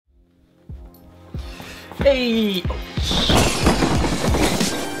Hey!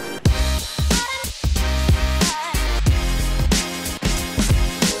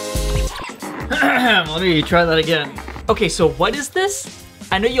 Let me try that again. Okay, so what is this?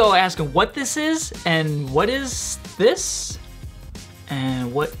 I know you all are asking what this is, and what is this?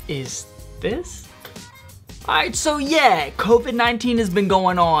 And what is this? Alright, so yeah, COVID-19 has been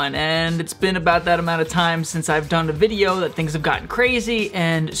going on, and it's been about that amount of time since I've done a video that things have gotten crazy,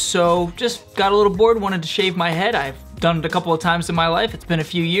 and so just got a little bored, wanted to shave my head. I've done it a couple of times in my life, it's been a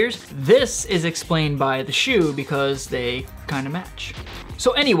few years. This is explained by the shoe because they kind of match.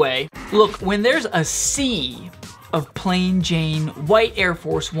 So anyway, look, when there's a sea of plain Jane white Air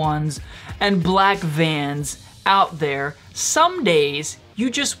Force Ones and black Vans out there, some days you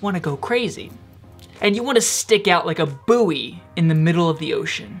just want to go crazy. And you want to stick out like a buoy in the middle of the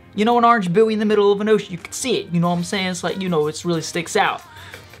ocean. You know, an orange buoy in the middle of an ocean, you can see it, you know what I'm saying? It's like, you know, it really sticks out.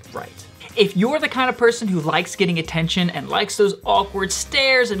 Right. If you're the kind of person who likes getting attention and likes those awkward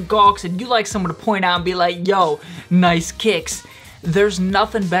stares and gawks, and you like someone to point out and be like, yo, nice kicks, there's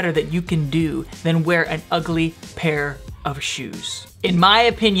nothing better that you can do than wear an ugly pair of shoes. In my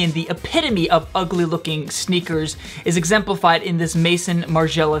opinion, the epitome of ugly looking sneakers is exemplified in this Maison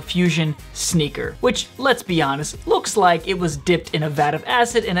Margiela Fusion Sneaker, which, let's be honest, looks like it was dipped in a vat of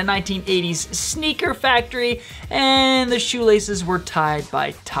acid in a 1980s sneaker factory and the shoelaces were tied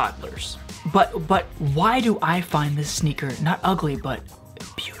by toddlers. But why do I find this sneaker not ugly, but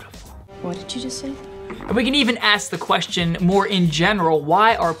beautiful? What did you just say? And we can even ask the question more in general,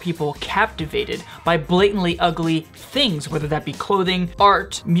 why are people captivated by blatantly ugly things, whether that be clothing,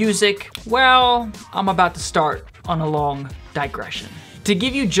 art, music? Well, I'm about to start on a long digression. To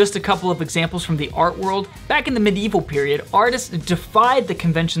give you just a couple of examples from the art world, back in the medieval period, artists defied the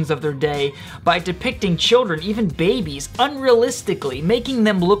conventions of their day by depicting children, even babies, unrealistically, making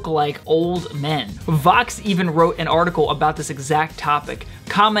them look like old men. Vox even wrote an article about this exact topic,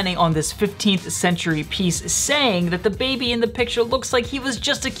 commenting on this 15th century piece, saying that the baby in the picture looks like he was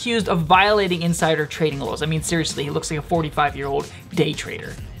just accused of violating insider trading laws. I mean, seriously, he looks like a 45-year-old day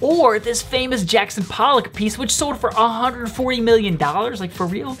trader. Or this famous Jackson Pollock piece, which sold for $140 million, like for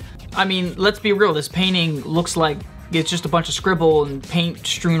real? I mean, let's be real, this painting looks like it's just a bunch of scribble and paint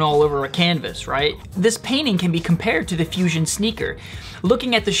strewn all over a canvas, right? This painting can be compared to the Fusion Sneaker.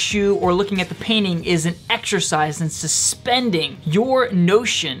 Looking at the shoe or looking at the painting is an exercise in suspending your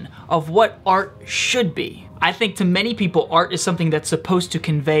notion of what art should be. I think to many people, art is something that's supposed to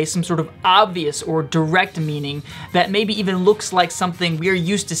convey some sort of obvious or direct meaning that maybe even looks like something we're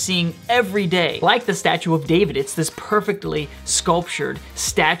used to seeing every day. Like the statue of David, it's this perfectly sculptured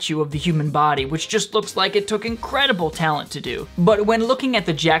statue of the human body, which just looks like it took incredible talent to do. But when looking at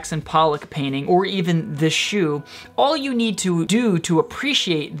the Jackson Pollock painting, or even this shoe, all you need to do to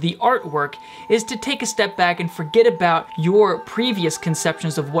appreciate the artwork is to take a step back and forget about your previous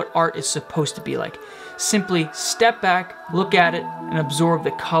conceptions of what art is supposed to be like. Simply step back, look at it, and absorb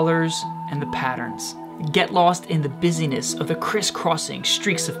the colors and the patterns. Get lost in the busyness of the crisscrossing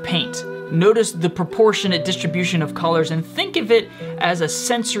streaks of paint. Notice the proportionate distribution of colors and think of it as a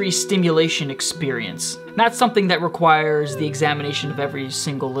sensory stimulation experience, not something that requires the examination of every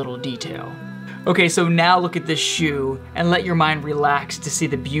single little detail. Okay, so now look at this shoe and let your mind relax to see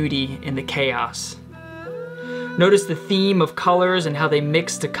the beauty in the chaos. Notice the theme of colors and how they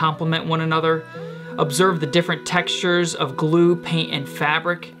mix to complement one another. Observe the different textures of glue, paint, and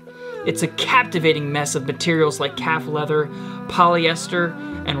fabric. It's a captivating mess of materials like calf leather, polyester,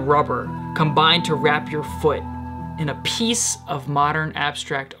 and rubber, combined to wrap your foot in a piece of modern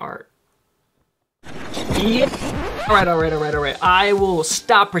abstract art. Yeah. All right. I will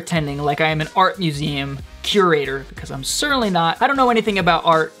stop pretending like I am an art museum curator, because I'm certainly not. I don't know anything about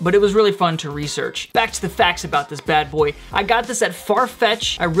art, but it was really fun to research. Back to the facts about this bad boy. I got this at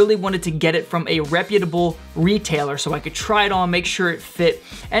Farfetch. I really wanted to get it from a reputable retailer so I could try it on, make sure it fit,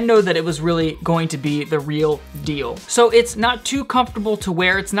 and know that it was really going to be the real deal. So it's not too comfortable to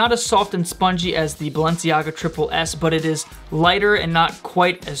wear. It's not as soft and spongy as the Balenciaga Triple S, but it is lighter and not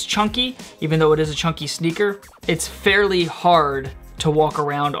quite as chunky, even though it is a chunky sneaker. It's fairly hard to walk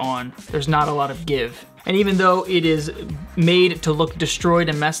around on. There's not a lot of give. And even though it is made to look destroyed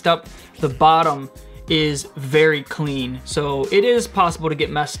and messed up, the bottom is very clean. So it is possible to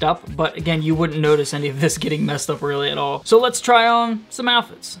get messed up, but again, you wouldn't notice any of this getting messed up really at all. So let's try on some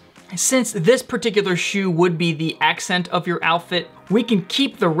outfits. Since this particular shoe would be the accent of your outfit, we can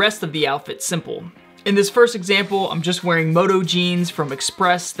keep the rest of the outfit simple. In this first example, I'm just wearing moto jeans from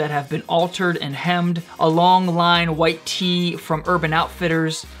Express that have been altered and hemmed, a long line white tee from Urban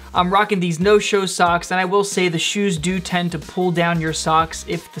Outfitters. I'm rocking these no-show socks, and I will say the shoes do tend to pull down your socks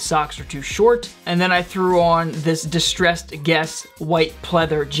if the socks are too short. And then I threw on this Distressed Guess white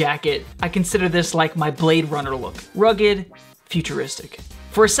pleather jacket. I consider this like my Blade Runner look. Rugged, futuristic.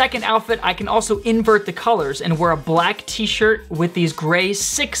 For a second outfit, I can also invert the colors and wear a black t-shirt with these gray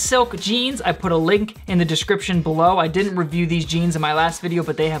 6 silk jeans. I put a link in the description below. I didn't review these jeans in my last video,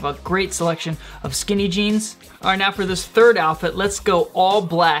 but they have a great selection of skinny jeans. All right, now for this third outfit, let's go all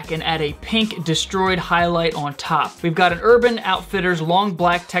black and add a pink destroyed highlight on top. We've got an Urban Outfitters long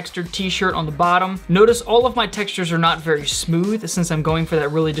black textured t-shirt on the bottom. Notice all of my textures are not very smooth since I'm going for that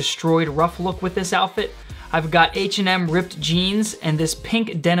really destroyed rough look with this outfit. I've got H&M ripped jeans and this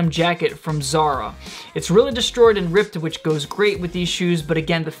pink denim jacket from Zara. It's really destroyed and ripped, which goes great with these shoes, but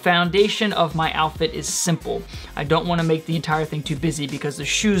again, the foundation of my outfit is simple. I don't want to make the entire thing too busy because the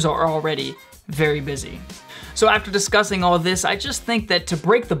shoes are already very busy. So after discussing all this, I just think that to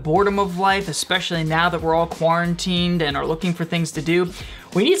break the boredom of life, especially now that we're all quarantined and are looking for things to do,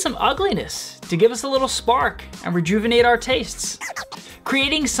 we need some ugliness to give us a little spark and rejuvenate our tastes.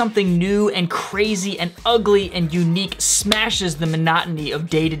 Creating something new and crazy and ugly and unique smashes the monotony of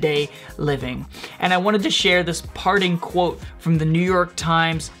day-to-day living. And I wanted to share this parting quote from the New York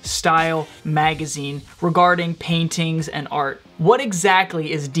Times Style magazine regarding paintings and art. What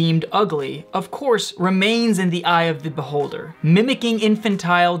exactly is deemed ugly, of course, remains in the eye of the beholder. Mimicking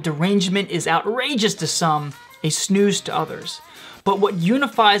infantile derangement is outrageous to some, a snooze to others. But what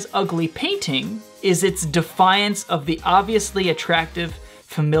unifies ugly painting is its defiance of the obviously attractive,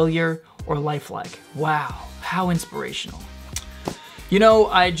 familiar, or lifelike. Wow, how inspirational. You know,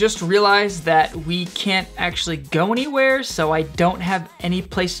 I just realized that we can't actually go anywhere, so I don't have any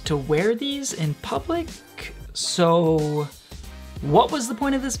place to wear these in public. So, what was the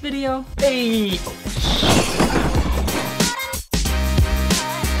point of this video? Hey!